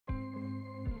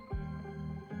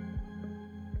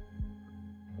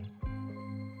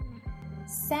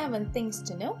7 things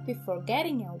to know before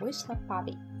getting a Vizsla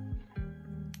puppy.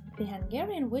 The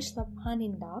Hungarian Vizsla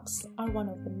hunting dogs are one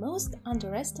of the most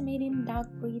underestimated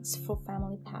dog breeds for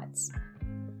family pets.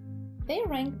 They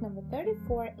ranked number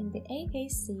 34 in the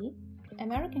AKC,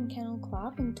 American Kennel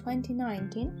Club in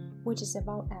 2019, which is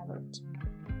above average.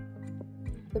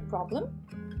 The problem?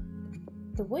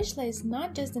 The Vizsla is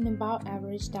not just an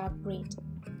above-average dog breed.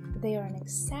 They are an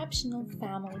exceptional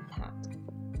family pet.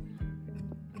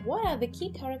 What are the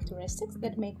key characteristics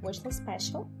that make Vizsla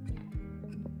special?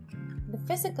 The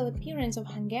physical appearance of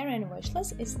Hungarian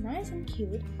Vizslas is nice and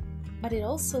cute, but it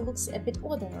also looks a bit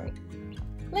ordinary,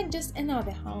 like just another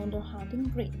hound or hunting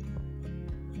breed.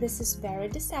 This is very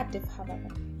deceptive, however.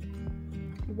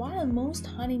 While most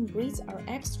hunting breeds are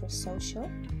extra social,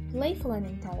 playful and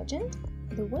intelligent,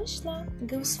 the Vizsla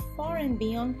goes far and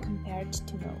beyond compared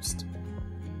to most.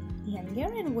 The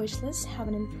Hungarian Vizslas have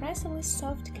an impressively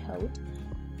soft coat.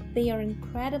 They are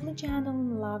incredibly gentle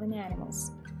and loving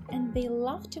animals, and they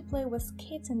love to play with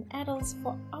kids and adults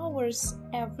for hours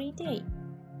every day.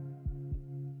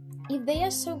 If they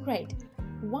are so great,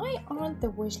 why aren't the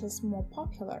Vizslas more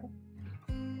popular?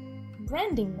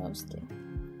 Branding mostly.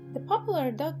 The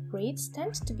popular dog breeds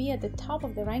tend to be at the top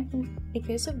of the ranking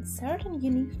because of certain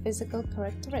unique physical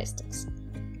characteristics,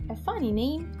 a funny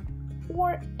name,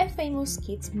 or a famous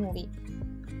kids movie.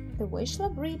 The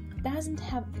Vizsla breed doesn't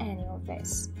have any of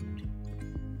this.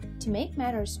 To make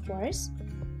matters worse,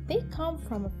 they come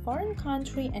from a foreign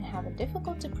country and have a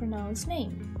difficult to pronounce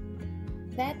name.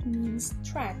 That means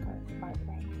tracker, by the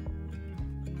way.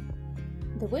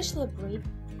 The Vizsla breed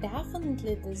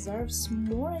definitely deserves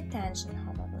more attention,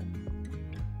 however.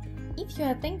 If you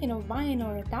are thinking of buying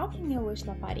or adopting a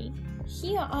Vizsla puppy,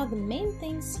 here are the main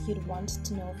things you'd want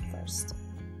to know first.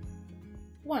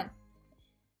 1.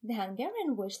 The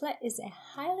Hungarian Vizsla is a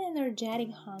highly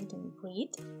energetic hunting breed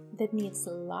that needs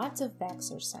lots of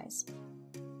exercise.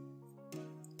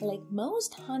 Like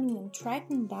most hunting and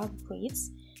tracking dog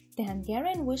breeds, the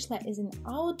Hungarian Vizsla is an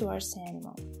outdoors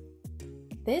animal.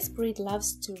 This breed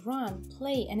loves to run,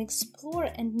 play, and explore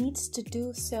and needs to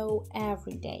do so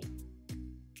every day.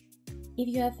 If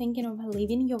you are thinking of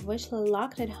leaving your Vizsla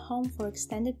locked at home for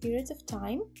extended periods of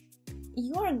time,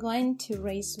 you are going to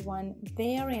raise one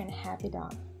very unhappy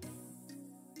dog.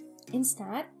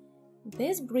 Instead,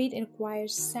 this breed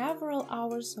requires several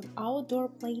hours of outdoor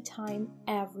playtime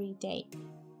every day.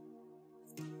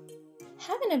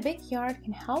 Having a big yard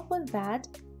can help with that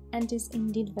and is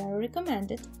indeed very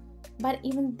recommended, but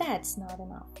even that's not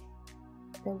enough.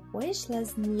 The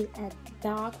Vizslas need a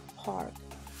dog park.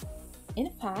 In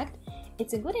fact,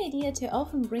 it's a good idea to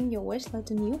often bring your Vizsla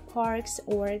to new parks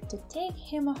or to take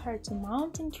him or her to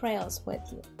mountain trails with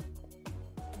you.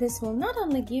 This will not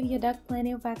only give your dog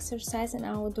plenty of exercise and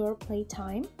outdoor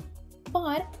playtime,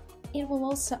 but it will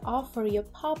also offer your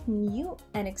pup new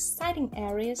and exciting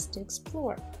areas to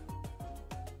explore.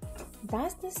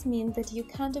 Does this mean that you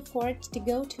can't afford to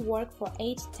go to work for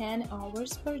 8-10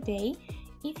 hours per day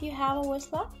if you have a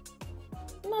Vizsla?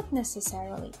 Not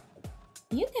necessarily.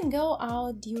 You can go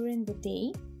out during the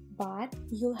day, but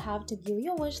you'll have to give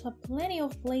your Vizsla plenty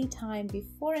of playtime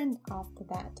before and after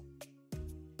that.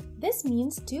 This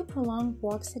means 2 prolonged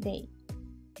walks a day,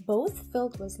 both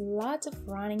filled with lots of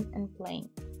running and playing.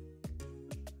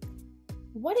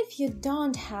 What if you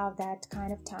don't have that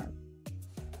kind of time?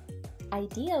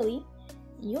 Ideally,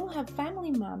 you'll have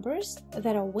family members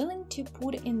that are willing to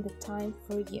put in the time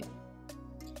for you.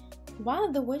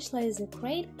 While the Vizsla is a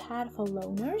great pet for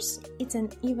loners, it's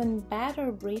an even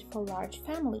better breed for large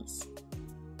families.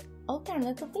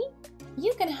 Alternatively,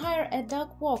 you can hire a dog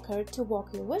walker to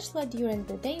walk your Vizsla during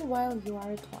the day while you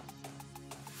are at work.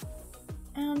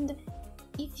 And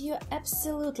if you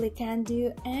absolutely can't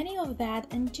do any of that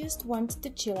and just want to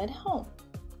chill at home,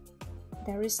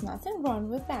 there is nothing wrong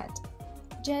with that.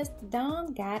 Just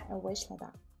don't get a Vizsla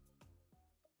dog.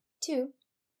 2.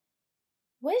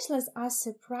 Vizslas are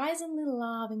surprisingly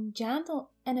loving, gentle,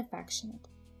 and affectionate.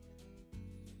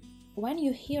 When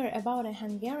you hear about a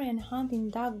Hungarian hunting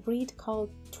dog breed called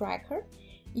tracker,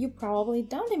 you probably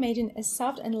don't imagine a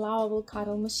soft and lovable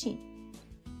cuddle machine.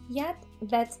 Yet,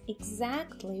 that's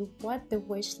exactly what the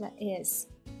Vizsla is.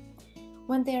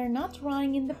 When they are not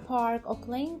running in the park or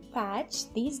playing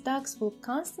fetch, these dogs will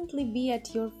constantly be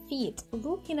at your feet,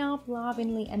 looking up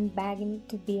lovingly and begging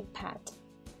to be a pet.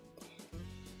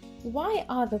 Why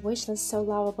are the Vizslas so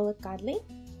lovable and cuddly?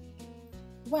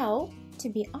 Well, to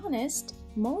be honest,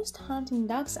 most hunting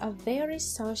dogs are very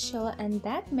social, and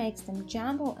that makes them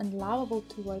gentle and lovable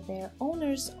toward their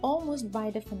owners almost by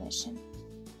definition.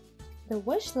 The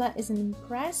Vizsla is an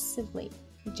impressively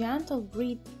gentle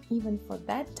breed even for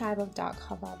that type of dog,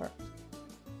 however.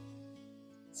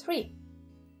 3.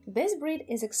 This breed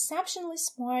is exceptionally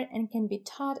smart and can be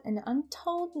taught an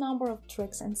untold number of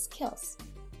tricks and skills.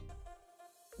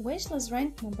 Vizsla's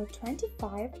ranked number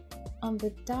 25 on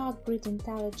the dog breed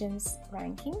intelligence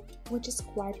ranking, which is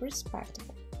quite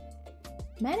respectable.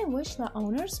 Many Vizsla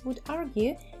owners would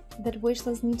argue that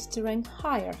Vizslas need to rank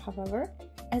higher, however,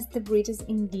 as the breed is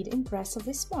indeed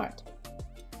impressively smart.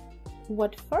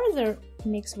 What further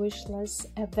makes Vizslas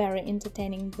a very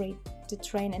entertaining breed to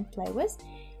train and play with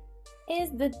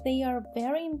is that they are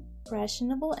very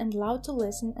impressionable and loud to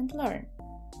listen and learn.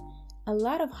 A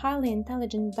lot of highly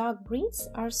intelligent dog breeds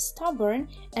are stubborn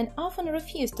and often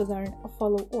refuse to learn or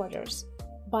follow orders,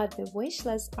 but the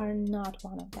Vizslas are not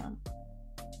one of them.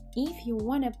 If you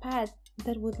want a pet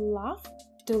that would love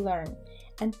to learn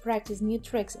and practice new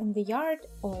tricks in the yard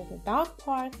or the dog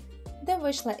park, the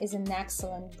Vizsla is an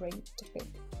excellent breed to pick.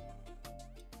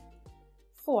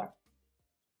 4.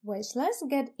 Vizslas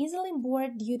get easily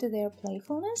bored due to their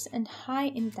playfulness and high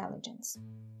intelligence.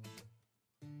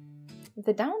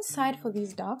 The downside for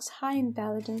these dogs' high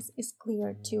intelligence is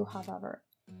clear too, however.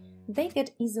 They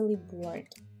get easily bored.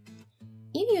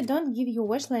 If you don't give your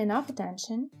Vizsla enough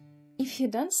attention, if you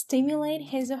don't stimulate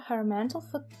his or her mental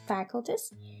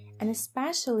faculties, and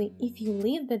especially if you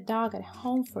leave the dog at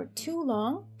home for too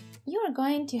long, you are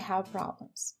going to have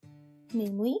problems.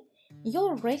 Namely,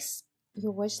 you'll risk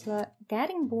your Vizsla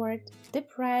getting bored,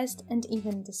 depressed, and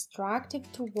even destructive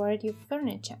toward your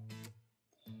furniture.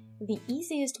 The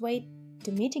easiest way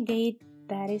to mitigate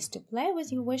that is to play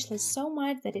with your Vizsla so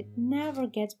much that it never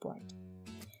gets bored.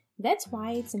 That's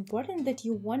why it's important that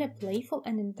you want a playful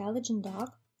and intelligent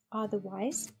dog,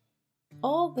 otherwise,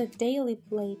 all the daily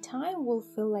playtime will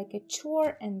feel like a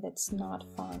chore and that's not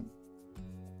fun.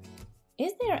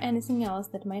 Is there anything else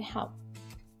that might help?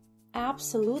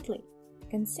 Absolutely!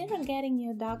 Consider getting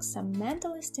your dog some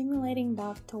mentally stimulating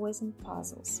dog toys and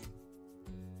puzzles.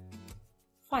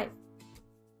 5.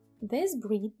 This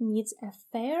breed needs a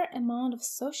fair amount of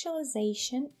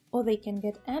socialization or they can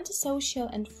get antisocial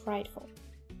and frightful.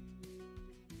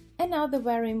 Another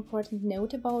very important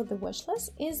note about the Vizslas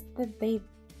is that they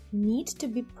need to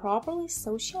be properly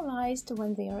socialized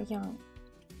when they are young.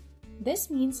 This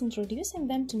means introducing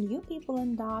them to new people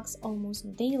and dogs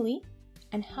almost daily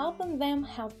and helping them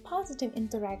have positive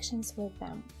interactions with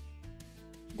them.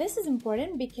 This is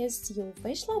important because your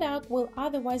Vizsla dog will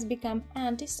otherwise become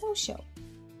antisocial.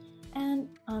 And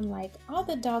unlike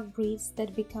other dog breeds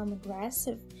that become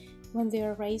aggressive when they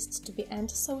are raised to be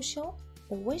antisocial,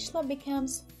 the Vizsla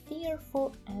becomes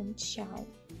fearful and shy.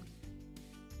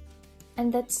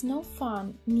 And that's no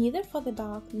fun, neither for the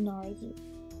dog nor you.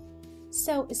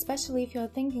 So, especially if you're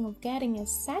thinking of getting a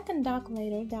second dog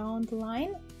later down the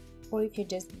line, or if you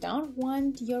just don't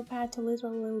want your pet to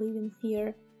literally live in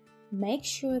fear, make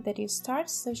sure that you start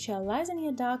socializing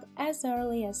your dog as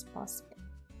early as possible.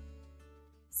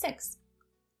 6.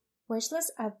 Vizslas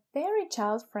are very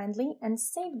child-friendly and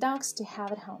safe dogs to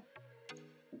have at home.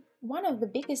 One of the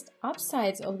biggest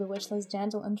upsides of the Vizsla's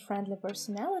gentle and friendly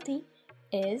personality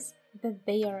is that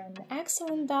they are an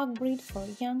excellent dog breed for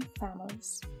young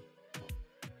families.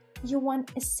 You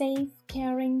want a safe,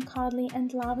 caring, cuddly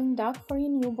and loving dog for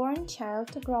your newborn child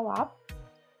to grow up?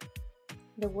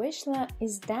 The Vizsla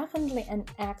is definitely an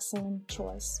excellent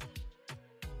choice.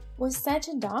 With such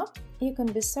a dog, you can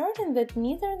be certain that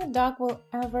neither the dog will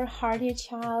ever hurt your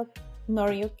child,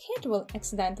 nor your kid will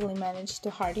accidentally manage to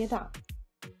hurt your dog.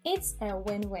 It's a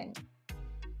win-win.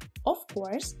 Of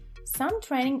course, some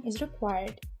training is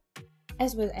required,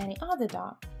 as with any other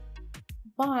dog.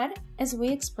 But, as we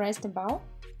expressed above,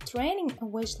 training a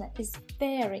Vizsla is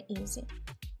very easy.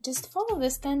 Just follow the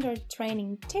standard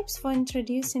training tips for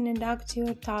introducing a dog to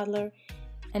a toddler,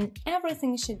 and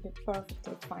everything should be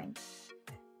perfectly fine.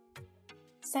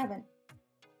 7.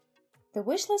 The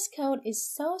Vizsla's coat is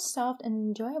so soft and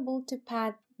enjoyable to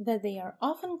pet that they are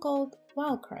often called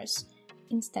Velcros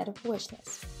instead of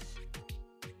Vizslas.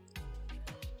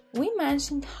 We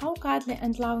mentioned how cuddly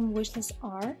and loving Vizslas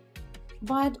are,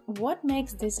 but what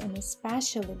makes this an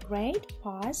especially great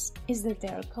pass is that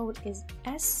their coat is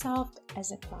as soft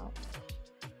as a cloud.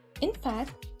 In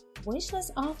fact,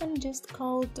 Vizslas, often just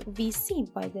called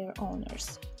VC by their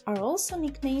owners, are also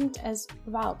nicknamed as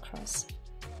Velcros.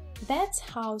 That's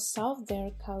how soft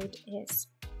their coat is.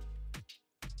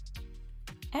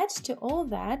 Add to all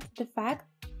that the fact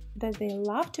that they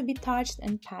love to be touched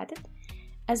and patted,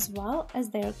 as well as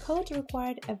their coat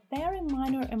required a very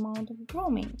minor amount of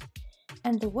grooming.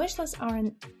 And the Vizslas are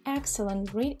an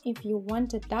excellent breed if you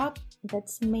want a dog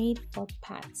that's made for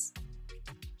pets.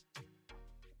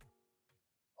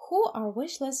 Who are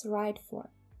Vizslas right for?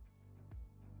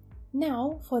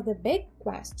 Now for the big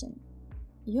question.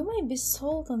 You may be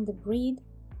sold on the breed,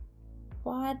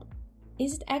 but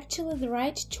is it actually the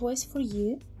right choice for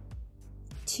you?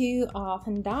 Too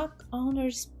often dog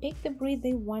owners pick the breed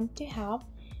they want to have,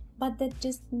 but that's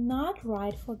just not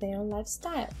right for their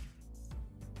lifestyle.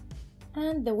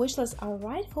 And the Vizslas are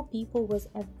right for people with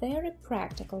a very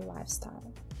practical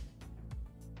lifestyle.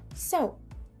 So,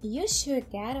 you should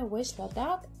get a Vizsla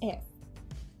dog if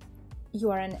you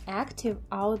are an active,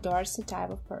 outdoorsy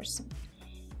type of person.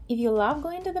 If you love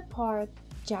going to the park,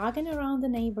 jogging around the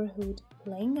neighborhood,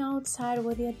 playing outside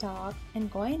with your dog,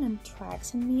 and going on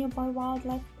treks in nearby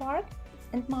wildlife park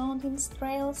and mountain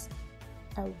trails,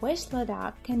 a Vizsla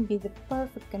dog can be the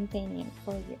perfect companion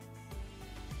for you.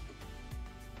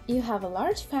 You have a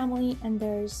large family and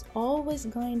there's always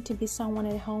going to be someone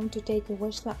at home to take a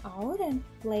Vizsla out and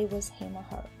play with him or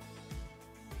her.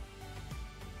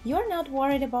 You're not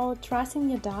worried about trusting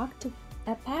your dog to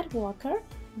a pet walker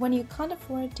when you can't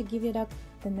afford to give your dog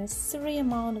the necessary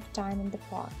amount of time in the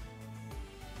park.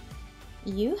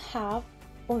 You have,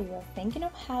 or you're thinking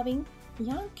of having,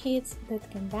 young kids that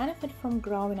can benefit from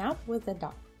growing up with a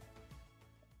dog.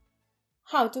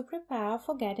 How to prepare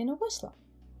for getting a Vizsla?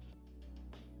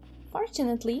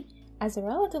 Fortunately, as a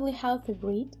relatively healthy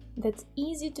breed that's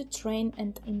easy to train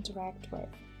and interact with,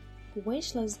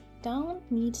 Vizslas don't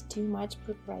need too much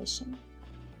preparation.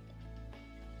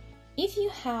 If you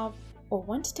have or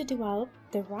want to develop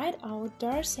the right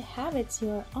outdoorsy habits, you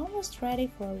are almost ready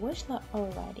for a Vizsla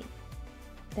already.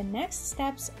 The next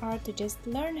steps are to just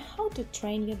learn how to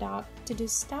train your dog to do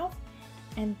stuff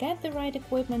and get the right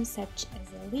equipment such as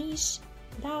a leash,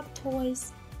 dog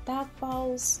toys, dog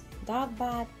balls, dog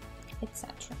bag,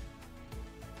 etc.